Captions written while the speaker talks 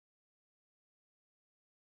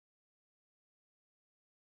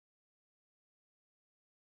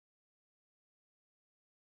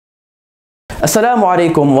Assalamu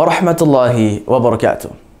alaikum wa rahmatullahi wa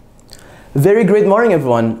barakatuh. Very great morning,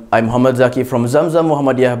 everyone. I'm Mohammad Dzaky from Zam-Zam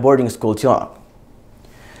boarding school, Cilongok.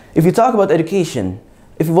 If you talk about education,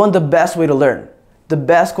 if you want the best way to learn, the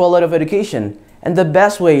best quality of education, and the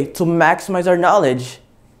best way to maximize our knowledge,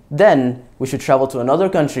 then we should travel to another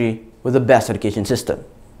country with the best education system.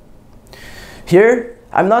 Here,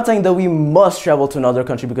 I'm not saying that we must travel to another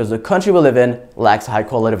country because the country we live in lacks a high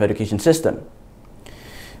quality of education system.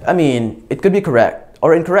 I mean, it could be correct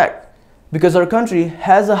or incorrect because our country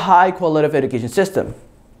has a high quality of education system.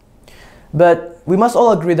 But we must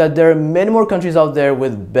all agree that there are many more countries out there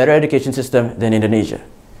with better education system than Indonesia,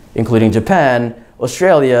 including Japan,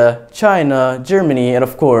 Australia, China, Germany, and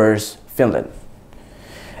of course, Finland.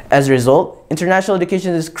 As a result, international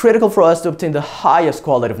education is critical for us to obtain the highest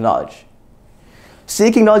quality of knowledge.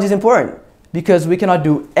 Seeking knowledge is important because we cannot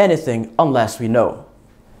do anything unless we know.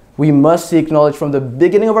 We must seek knowledge from the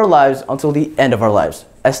beginning of our lives until the end of our lives,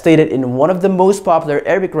 as stated in one of the most popular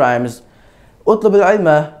Arabic rhymes, "Utlub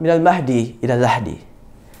al-ilma min al-mahdi ila al-lahdi."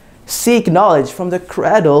 Seek knowledge from the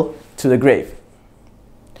cradle to the grave.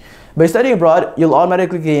 By studying abroad, you'll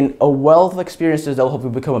automatically gain a wealth of experiences that will help you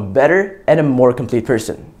become a better and a more complete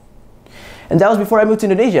person. And that was before I moved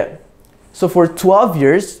to Indonesia. So for 12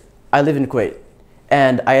 years, I lived in Kuwait,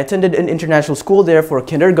 and I attended an international school there for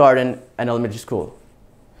kindergarten and elementary school.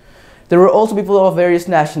 There were also people of various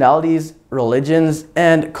nationalities, religions,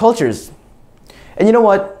 and cultures. And you know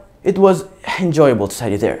what? It was enjoyable to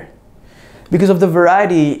study there. Because of the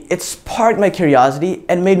variety, it sparked my curiosity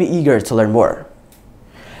and made me eager to learn more.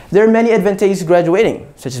 There are many advantages to graduating,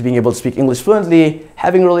 such as being able to speak English fluently,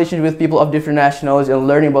 having relations with people of different nationalities and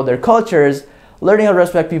learning about their cultures, learning how to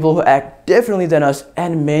respect people who act differently than us,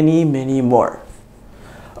 and many, many more.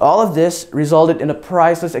 All of this resulted in a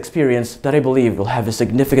priceless experience that I believe will have a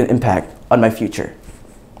significant impact on my future.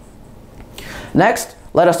 Next,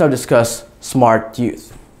 let us now discuss smart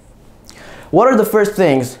youth. What are the first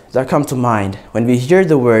things that come to mind when we hear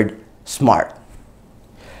the word smart?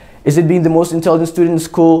 Is it being the most intelligent student in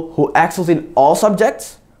school who excels in all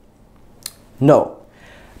subjects? No.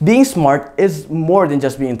 Being smart is more than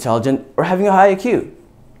just being intelligent or having a high IQ.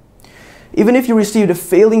 Even if you received a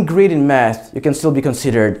failing grade in math, you can still be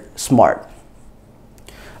considered smart.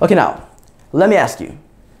 Okay, now, let me ask you,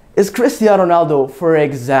 is Cristiano Ronaldo, for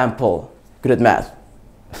example, good at math?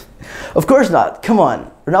 Of course not. Come on.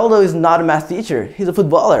 Ronaldo is not a math teacher. He's a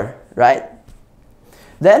footballer, right?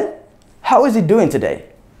 Then, how is he doing today?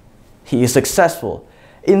 He is successful,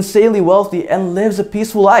 insanely wealthy, and lives a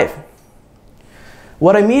peaceful life.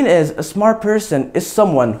 What I mean is, a smart person is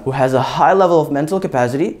someone who has a high level of mental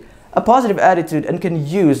capacity, a positive attitude, and can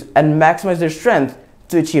use and maximize their strength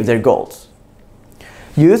to achieve their goals.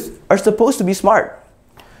 Youth are supposed to be smart.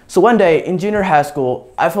 So one day in junior high school,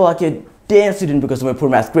 I felt like a damn student because of my poor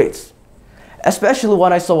math grades, especially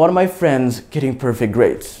when I saw one of my friends getting perfect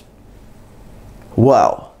grades.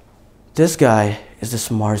 Wow, this guy is the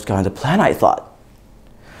smartest guy on the planet, I thought.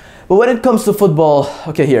 But when it comes to football,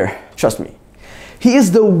 okay, here, trust me, he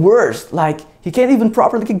is the worst. Like, he can't even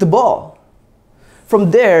properly kick the ball.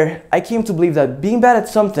 From there, I came to believe that being bad at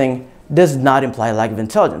something does not imply a lack of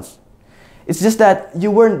intelligence. It's just that you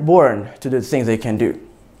weren't born to do the things that you can do.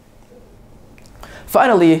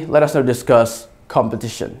 Finally, let us now discuss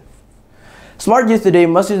competition. Smart youth today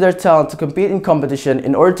must use their talent to compete in competition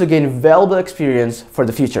in order to gain valuable experience for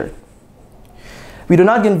the future. We do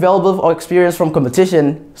not gain valuable experience from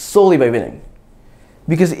competition solely by winning.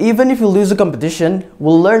 Because even if we lose the competition,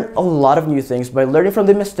 we'll learn a lot of new things by learning from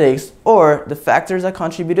the mistakes or the factors that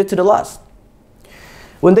contributed to the loss.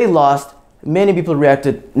 When they lost, many people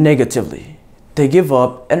reacted negatively. They give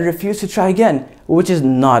up and refuse to try again, which is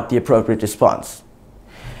not the appropriate response.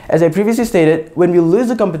 As I previously stated, when we lose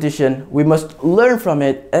the competition, we must learn from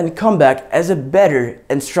it and come back as a better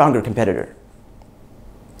and stronger competitor.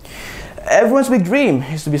 Everyone's big dream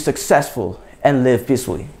is to be successful and live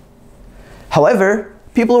peacefully. However,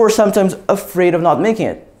 people are sometimes afraid of not making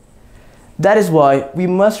it. That is why we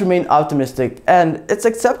must remain optimistic, and it's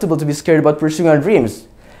acceptable to be scared about pursuing our dreams,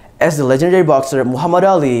 as the legendary boxer Muhammad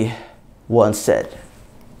Ali once said.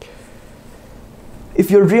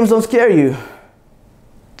 If your dreams don't scare you,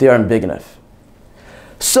 they aren't big enough.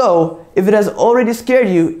 So, if it has already scared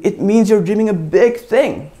you, it means you're dreaming a big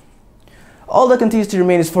thing. All that continues to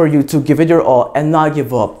remain is for you to give it your all and not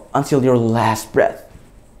give up until your last breath.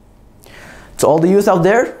 To all the youth out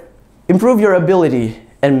there, improve your ability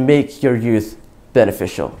and make your youth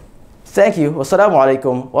beneficial. Thank you. Wassalamu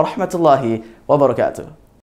alaikum wa rahmatullahi wa barakatuh.